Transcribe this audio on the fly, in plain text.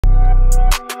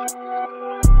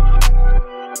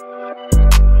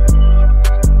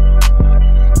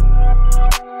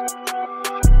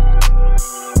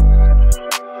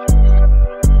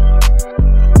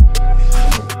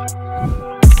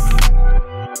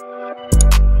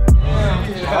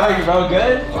are you, bro?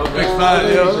 Good? I'm a big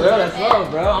fan, yo. Bro, that's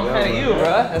love, bro. I'm a fan of you, bro.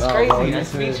 That's crazy.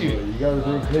 Nice to meet you. You guys are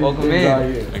doing crazy. Welcome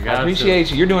in. I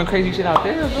appreciate you. You're doing crazy shit out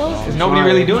there, bro. There's nobody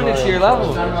really doing it to your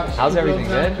level. How's everything?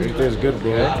 Good? Everything's good,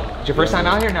 bro. Good? It's your first time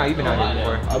out here? No, you've been out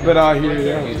here before. I've been out here,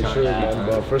 yeah, for sure, man.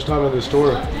 But first time in the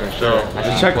store. For sure.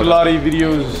 I checked a lot of your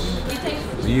videos.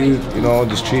 You know,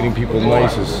 just treating people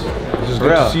nice. It's just good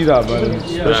to see that, man.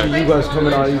 Especially you guys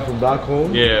coming out here from back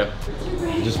home. Yeah.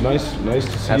 Just nice to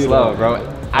see That's you. love, bro.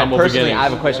 I have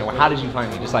a question. How did you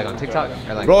find me? Just like on TikTok?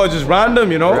 Or like, bro, it's just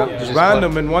random, you know? Bro, just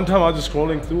random. And one time I was just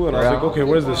scrolling through and I was Bro. like, okay,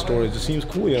 where's this story? It just seems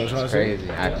cool, you know? It's crazy.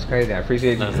 It's crazy. I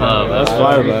appreciate you. That's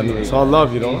fire, man. It's all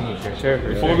love, you know? For sure.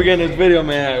 Before we get in this video,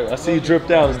 man, I see you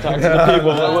dripped out. Let's talk to the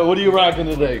people. What are you rocking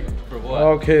today?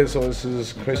 Okay, so this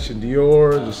is Christian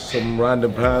Dior, just some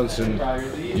random pants and,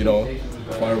 you know,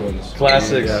 fire ones.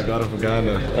 Classics. Yeah, I got it from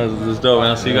Ghana. That's dope,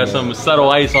 man. So you got some subtle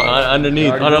ice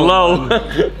underneath, on the low.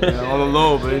 Yeah, on the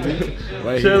low, baby.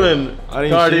 Right Chilling.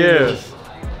 Cartiers.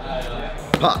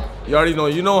 You already know,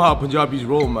 you know how Punjabis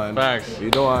roll, man. Facts. You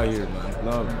know out here, man.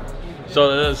 Love. So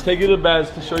let's take you to the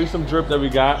beds to show you some drip that we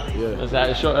got. Yeah.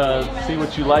 Let's see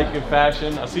what you like in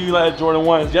fashion. I see you like Jordan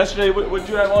 1s. Yesterday, what did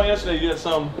you have on yesterday? You had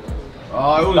some It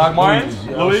was Doc Martens? boots,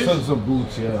 yeah. Louis? Some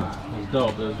boots, yeah. That's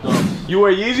dope. That's dope. You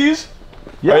wear Yeezys?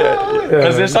 Yeah.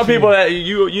 Because there's some people that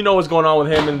you know what's going on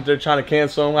with him and they're trying to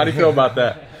cancel him. How do you feel about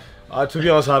that? To be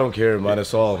honest, I don't care, man.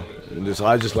 It's all.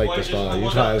 I just like the style. You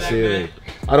try to see it.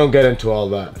 I don't get into all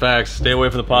that. Facts. Stay away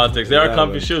from the politics. They are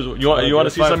comfy shoes. You want to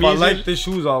see some Yeezys? If I like the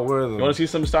shoes, I'll wear them. You want to see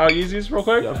some style Yeezys real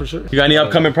quick? Yeah, for sure. You got any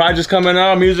upcoming projects coming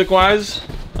out, music-wise?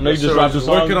 I know you just dropped a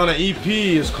song. Working on an EP.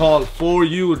 It's called For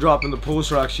You. We're dropping the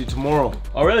poster actually tomorrow.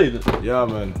 Oh, really? Yeah,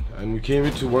 man. And we came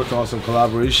here to work on some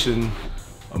collaboration.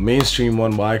 A mainstream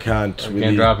one, but I can't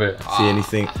really drop it. See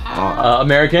anything.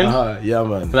 American? Yeah,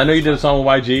 man. I know you did a song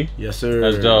with YG. Yes, sir.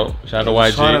 That's dope. Shout out to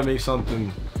YG. Trying to make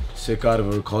something sick out of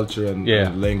our culture and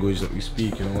language that we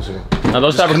speak, you know. So now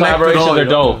those type of collaborations are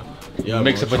dope. Yeah,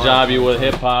 mix a Punjabi with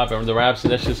hip hop and the raps.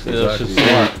 That's just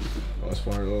smart. That's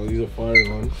fire. Oh, these are fire,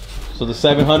 man. So the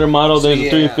 700 model, there's the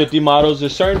 350 models.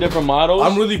 There's certain different models.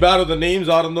 I'm really bad with the names.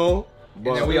 I don't know.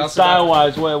 But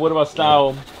style-wise, what about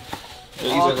style?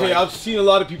 Okay, I've seen a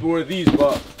lot of people wear these,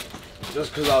 but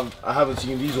just because I haven't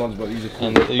seen these ones, but these are cool.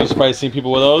 And you probably seen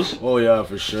people with those? Oh yeah,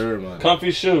 for sure, man. Comfy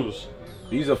shoes.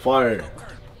 These are fire.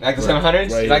 Like the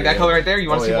 700s? Right, you like that color right there? You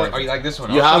want to see more? Or you like this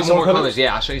one? I'll show you some more colors.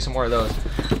 Yeah, I'll show you some more of those.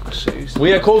 I'll show you some.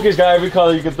 We at CoolKicks got every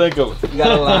color you can think of. You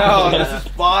got a lot. Oh, this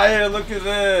is fire. Look at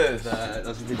this. Those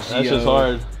are the That's just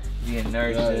hard. The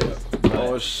inertia.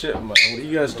 Oh shit, man. What are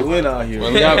you guys doing out here?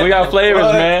 We got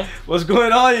flavors, man. What's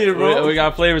going on here, bro? We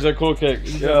got flavors at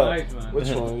CoolKicks. Yeah. Which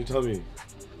one? You tell me.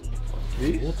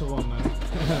 These? Both of them, man.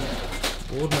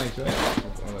 Old nights,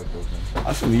 right?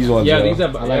 I see these ones. Yeah, these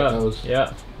are. I like those.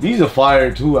 Yeah. These are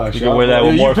fire too, actually. You can wear that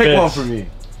with more pick fits. one for me,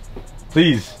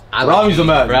 please. Rami's a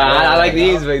man. Bro, I like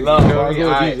these, but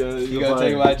Alright, you gotta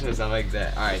take my choice. I like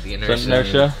that. All right, the inertia.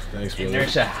 Inertia. Thanks, bro.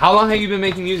 Inertia. How long have you been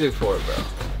making music for, bro?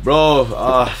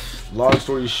 Bro, long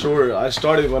story short, I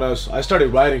started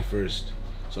writing first.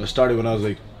 So I started when I was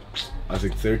like, I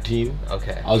think 13.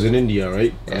 Okay. I was in India,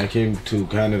 right? Yeah. And I came to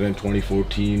Canada in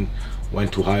 2014,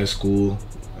 went to high school,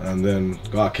 and then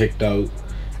got kicked out.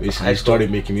 Basically started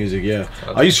making music, yeah.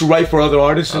 Okay. I used to write for other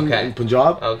artists in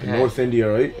Punjab, in North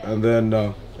India, right? And then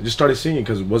I just started singing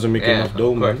because it wasn't making enough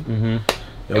dough, man.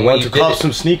 I wanted to cop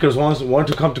some sneakers, wanted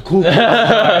to come to Cool. So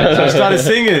I started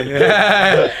singing. You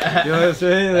know what I'm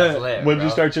saying? When did you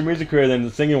start your music career then,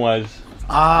 singing-wise?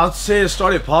 I'd say it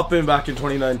started popping back in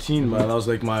 2019, man. That was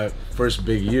like my first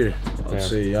big year. I'd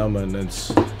say, yeah, man.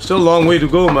 It's still a long way to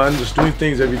go, man. Just doing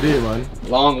things every day, man.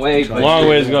 Long way. Long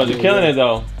ways to go. You're killing it,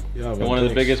 though. Yeah, man. You're one of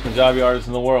the biggest Punjabi artists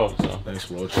in the world. So. Thanks,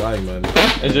 bro. Trying, man.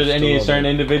 Is there any certain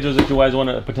individuals that you guys want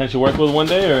to potentially work with one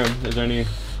day, or is there any?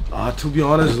 To be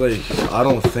honest, like, I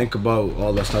don't think about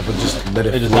all that stuff. I just let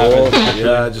it flow.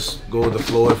 Yeah, just go with the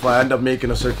flow. If I end up making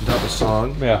a certain type of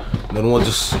song, then we'll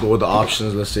just go with the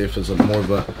options. Let's say if it's more of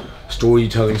a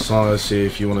storytelling song, let's say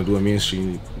if you want to do a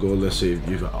mainstream, go, let's say if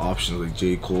you have options like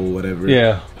J. Cole, whatever.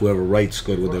 Yeah. Whoever writes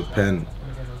good with a pen.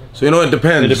 So, you know, it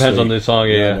depends. It depends on the song,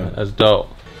 yeah. That's dope.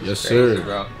 Yes, sir. Crazy,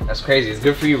 bro. That's crazy. It's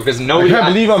good for you because nobody. I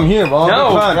can't believe I'm here, bro.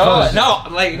 No, bro. No,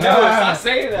 like, no, stop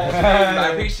saying that.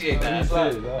 I appreciate that. That's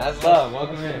love. That's love.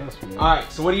 Welcome in. All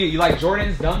right. So, what do you like?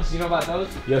 Jordans, dunks? You know about those?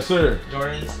 Yes, sir.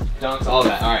 Jordans, dunks, all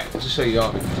that. All right. Let's just show you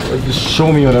all. Just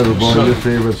show me whatever, bro. Your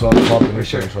favorites. I'll pop in.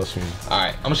 Sure. Trust me. All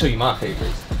right. I'm gonna show you my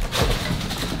favorites.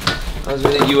 Those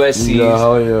are the USC's. Yeah,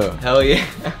 hell yeah. Hell yeah.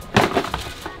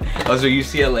 Those are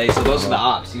UCLA. So those are the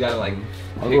ops. You gotta like.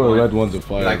 I'll go with the red ones are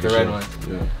fire. You like the red ones?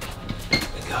 Yeah.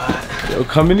 Yo,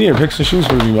 come in here, pick some shoes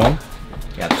for me, man.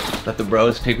 Yeah, let the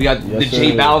bros pick. We got the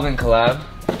J Balvin collab.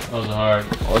 Those are hard.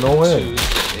 Oh, no way.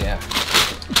 Yeah.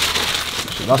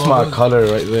 That's my color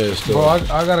right there still. Bro,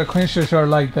 I got a Quincy shirt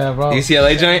like that, bro.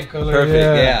 UCLA joint? Perfect,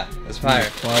 yeah. That's fire.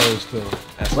 Fire still.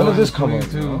 That's when did this come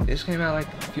out? This came out like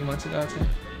a few months ago, too.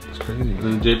 It's crazy.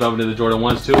 And J Balvin did the Jordan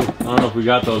 1s too. I don't know if we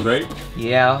got those, right?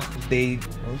 Yeah, they...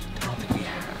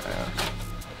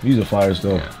 These are fire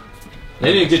still. Yeah.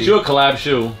 They didn't get you a collab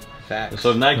shoe. Facts.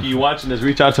 So Nike, you watching this,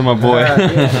 reach out to my boy.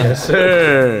 Yes,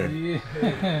 sir.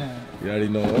 Yeah. You already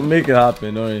know. We'll make it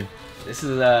happen, don't you? This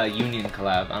is a Union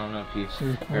collab. I don't know if you've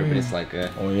heard, but it's like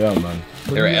a... Oh, yeah, man.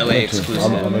 They're LA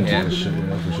exclusive. I'm into this shit,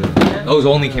 yeah, for sure. Those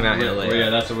only came out in LA. Oh, yeah,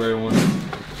 that's a rare one.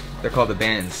 They're called the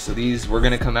Bands. So these were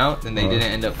gonna come out, and they didn't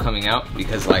end up coming out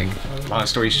because, like, long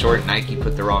story short, Nike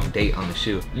put the wrong date on the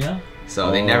shoe. Yeah. So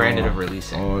they never ended up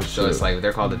releasing. Oh, so it's like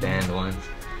they're called the Band ones.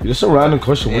 Just a random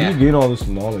question. Where do you gain all this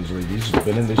knowledge? Like, you just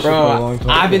been in this shit for a long time.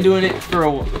 I've been doing it for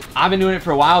a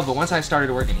while, but once I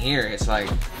started working here, it's like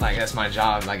that's my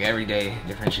job. Like every day,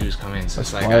 different shoes come in, so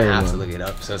it's like I have to look it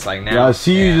up. So it's like now. Yeah, I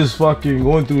see you just fucking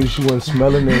going through the shoe and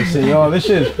smelling it and saying, "Yo, this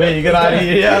shit is fake. Get out of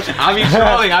here." Yeah. I be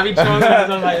trolling and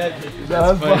stuff like that.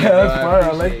 That's fire.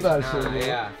 I like that shit. Bro.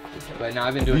 Yeah. But now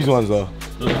I've been doing these ones though.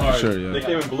 Those are hard. Sure, yeah. They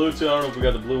came in blue too. I don't know if we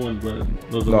got the blue ones,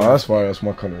 but those are that's fire. That's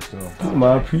my color still. Man,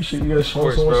 I appreciate you guys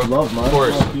showing so much love, man. Of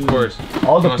course.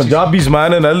 All the Punjabis,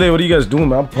 man, in LA. What are you guys doing,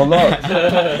 man? Pull up.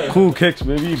 CoolKicks,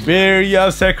 baby. Bay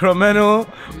Area, Sacramento.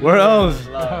 Where else?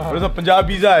 Where's the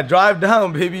Punjabis at? Drive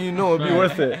down, baby. You know it'll be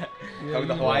worth it. Oh,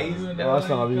 the Hawaii's? No, that's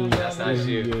not me. That's not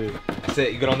you.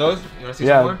 You good on those? You want to see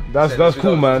some more? That's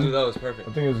cool, man. Let's do those, perfect.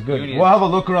 I think it's good. We'll have a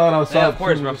look around outside. Yeah, of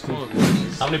course, bro.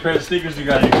 How many pairs of sneakers you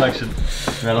got in your collection? You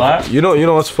got a lot? You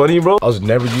know what's funny, bro? I was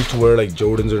never used to wear like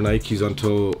Jordans or Nikes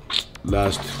until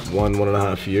last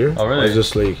 1.5 years. Oh, really? I was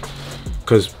just like,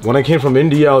 because when I came from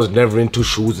India, I was never into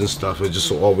shoes and stuff. It was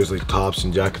just always like tops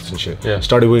and jackets and shit. Yeah.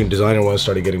 Started wearing designer ones,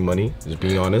 started getting money, just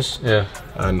being honest. Yeah.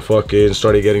 And fucking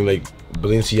started getting like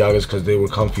Balenciagas because they were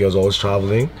comfy. I was always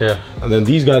traveling. Yeah. And then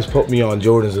these guys put me on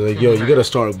Jordans. They're like, yo, you gotta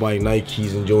start buying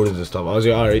Nikes and Jordans and stuff. I was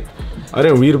like, all right. I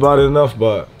didn't read about it enough,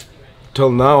 but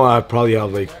till now I probably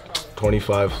have like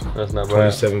 25, that's not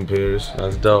 27 pairs.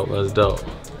 That's dope. That's dope.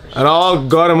 And I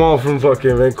got them all from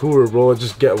fucking Vancouver, bro. I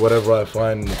just get whatever I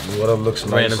find, whatever looks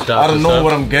nice. I don't know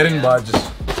what I'm getting, but I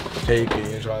just take it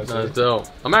and try to say. That's dope.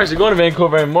 I'm actually going to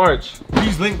Vancouver in March.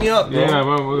 Please link me up, bro. Yeah,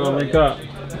 we're gonna link up.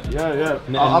 Yeah.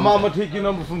 I'm gonna take your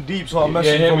number from Deep, so I'll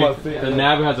message you from my thing. The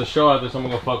Nav has a show out there, so I'm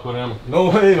gonna fuck with him. No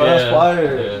way, man. That's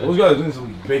fire. Those guys doing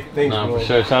some big things, bro. For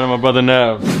sure. Shout out to my brother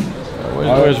Nav.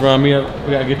 Where's Rami? We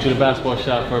gotta get you the basketball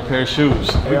shot for a pair of shoes.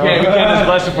 We can't just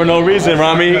bless him for no reason,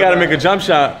 Rami. You gotta make a jump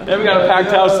shot. Then we got a packed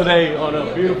house today on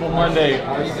a beautiful Monday.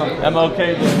 MLK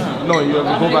Day. No, you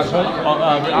ever go back home?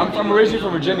 I'm originally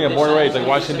from Virginia, born and raised, like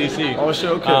Washington D.C. Oh shit,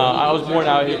 okay. I was born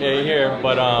out here,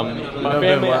 but my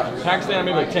family, Pakistan,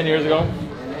 maybe like 10 years ago.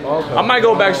 Okay. I might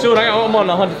go back soon. I'm on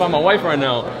the hunt to find my wife right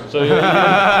now. So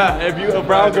if you a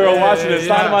brown girl watching this,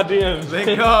 slide in my DMs.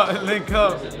 Link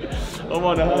up. I'm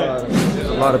on the hunt. There's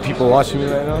a lot of people watching me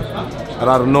right now, and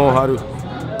I don't know how to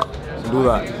do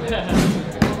that.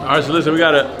 All right, so listen, we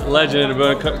got a legend in the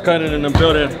building, cutting in the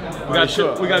building.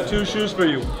 We got two shoes for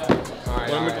you.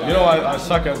 You know I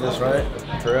suck at this, right?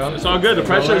 For real? It's all good. The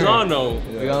pressure is on though.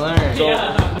 We gonna learn. So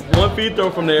one free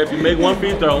throw from there. If you make one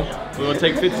free throw, we're gonna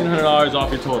take $1,500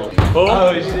 off your total.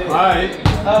 Oh shit! All right.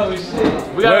 Oh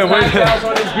shit! We got a packed house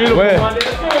on this beautiful Monday.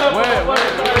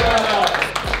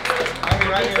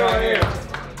 Right here.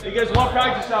 He gets one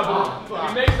practice shot, but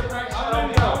he makes the practice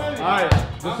shot. Alright,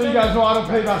 just so you guys know, I don't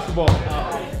play basketball.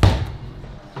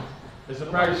 It's a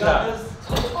practice shot.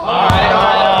 Alright,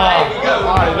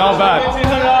 Alright, not bad.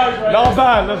 $1,500, right? Not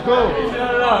bad, let's go.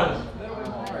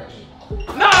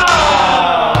 $1,500.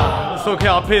 No! It's okay,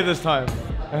 I'll pay this time.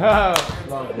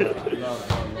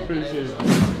 Appreciate it.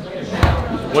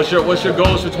 What's your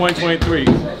goals for 2023?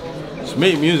 Just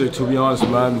make music, to be honest,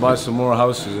 man. Buy some more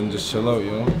houses and just chill out,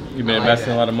 you know? You been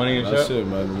investing a lot of money in shit? That's it,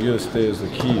 man. Real estate is the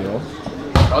key, you know?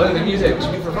 Other than music, it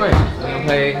should be for fun. You know,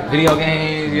 play video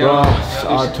games, you know.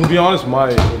 To be honest,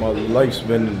 my life's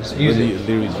been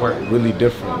really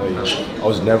different. Like, I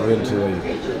was never into, like,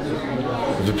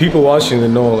 if the people watching, they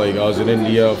know, like, I was in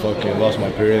India, fucking lost my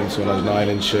parents when I was 9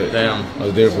 and shit. Damn. I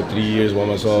was there for 3 years by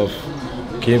myself.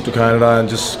 Came to Canada and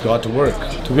just got to work.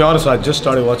 To be honest, I just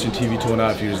started watching TV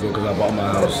 2.5 years ago because I bought my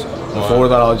house. Before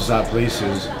that, I was just at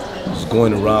places, just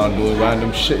going around doing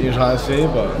random shit you're trying to say,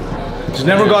 but just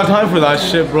never got time for that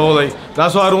shit, bro. Like,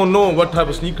 that's why I don't know what type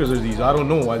of sneakers are these. I don't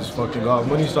know. I just fucking got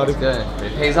money started. Good.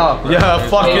 It pays off, bro. Yeah,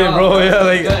 fuck it, bro. Yeah,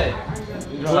 like.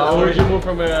 Where did you move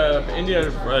from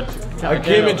India? I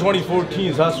came in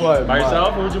 2014, so that's why. By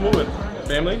yourself? Who did you move with?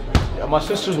 Family? Yeah, my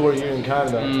sisters were here in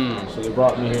Canada, so they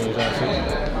brought me here.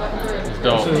 It's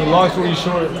dope. So it's a long story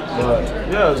short, but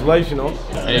yeah, it's life, you know.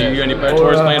 And you got any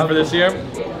tours planned for this year?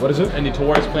 What is it? Any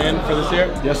tours planned for this year?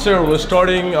 Yes, sir. We're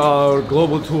starting our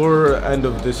global tour end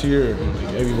of this year,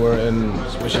 like everywhere,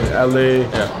 especially in LA,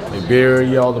 like Bay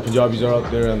Area. All the Punjabis are out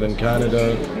there, and then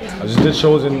Canada. I just did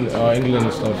shows in England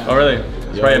and stuff. Oh, really?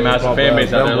 It's probably a massive fan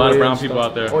base out there. A lot of brown people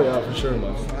out there. Oh yeah, for sure,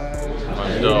 man.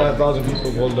 9,000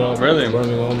 people pulled up. Really?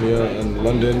 Birmingham, yeah, and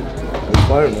London. It's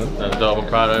fire, man. That's dope. I'm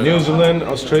proud of it. New Zealand,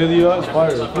 Australia, it's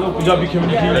fire. The Punjabi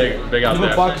community, big out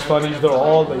there. Pakistanis, they're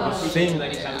all like the same.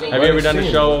 Have you ever done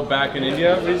a show back in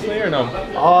India recently or no?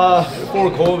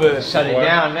 Before COVID. Shut it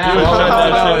down now. Shut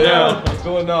that shit down. What's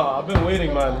going on? I've been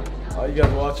waiting, man. You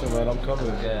guys watching, man? I'm coming.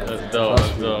 Yeah. That's dope.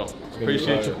 That's dope.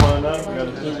 Appreciate you pulling up. We got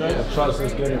a food guy.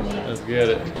 Let's get it, man. Let's get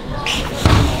it.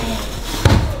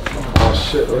 Oh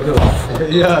shit! Look at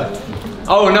that. Yeah.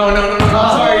 Oh no!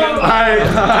 Sorry.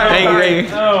 Thank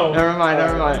you. No. Never mind. I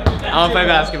don't play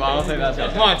basketball.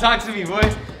 Come on, talk to me, boy.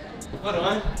 Hold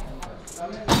on.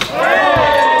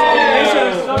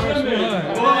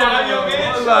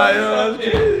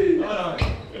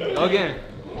 Go again.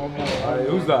 Alright,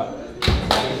 who's that?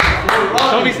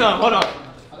 Show me some. Hold on.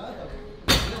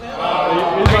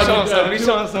 Let me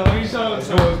show him some.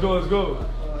 Let's go.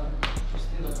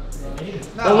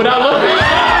 Oh, without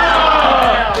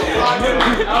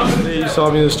looking. You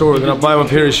saw me in the store. Gonna buy him a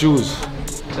pair of shoes.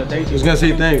 Thank you. He's gonna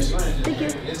say thanks. Thank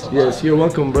you. Yes, you're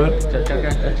welcome, bro.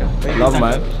 Love,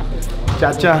 man.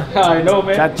 Cha-cha. I know,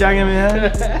 man. Cha-cha,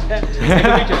 man.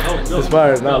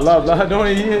 Inspired. Nah, love. Don't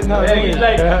eat it. No, He's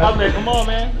like, I'm there. Come on,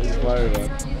 man. Inspired, man.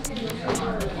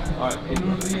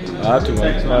 I have to,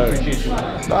 man.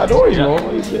 Inspired. Nah, don't worry, bro.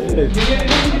 What you said?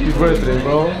 Happy birthday,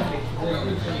 bro.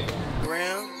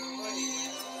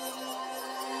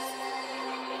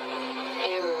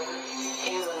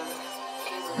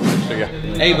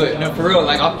 Hey, but no, for real,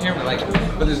 like off camera,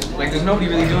 but there's nobody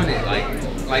really doing it,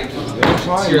 like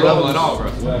to your level at all,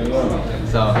 bro. Yeah.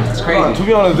 So it's crazy. To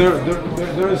be honest,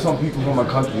 there is some people from my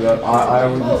country that I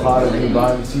would be proud of being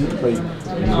behind the scenes. Like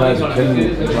you guys are killing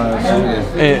it behind the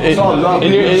scenes. It's all love.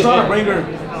 We're trying to bring our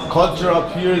culture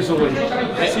up here, so like,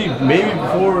 see, maybe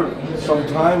before some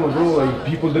time ago, like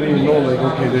people didn't even know, like,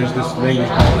 okay, there's this language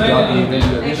called Japanese.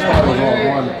 This stuff was all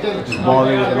one, just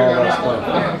Bollywood and all that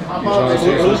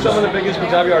stuff. Who's some of the biggest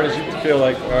Punjabi artists you feel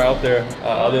like are out there,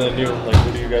 other than you? Like,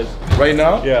 who do you guys? Right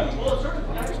now? Yeah.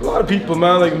 A lot of people,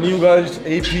 man, like new guys,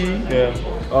 AP,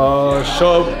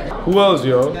 Shub. Who else,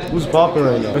 yo? Who's popping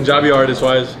right now? Punjabi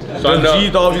artist-wise. So I know.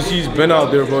 Jeet, obviously, he's been out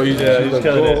there, bro. He's like,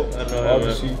 killing it. I know,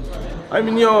 obviously. I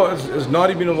mean, yo, it's not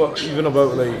even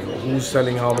about like who's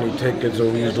selling how many tickets or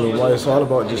who's doing what. It's all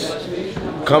about just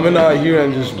coming out here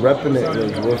and just repping it,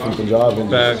 like we're from Punjab and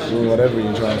just doing whatever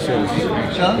you're trying to say.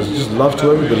 It's just love to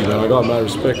everybody, man. I got my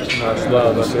respect. That's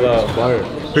love. That's love. Fire.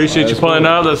 Appreciate you pulling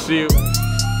out. Let's see you.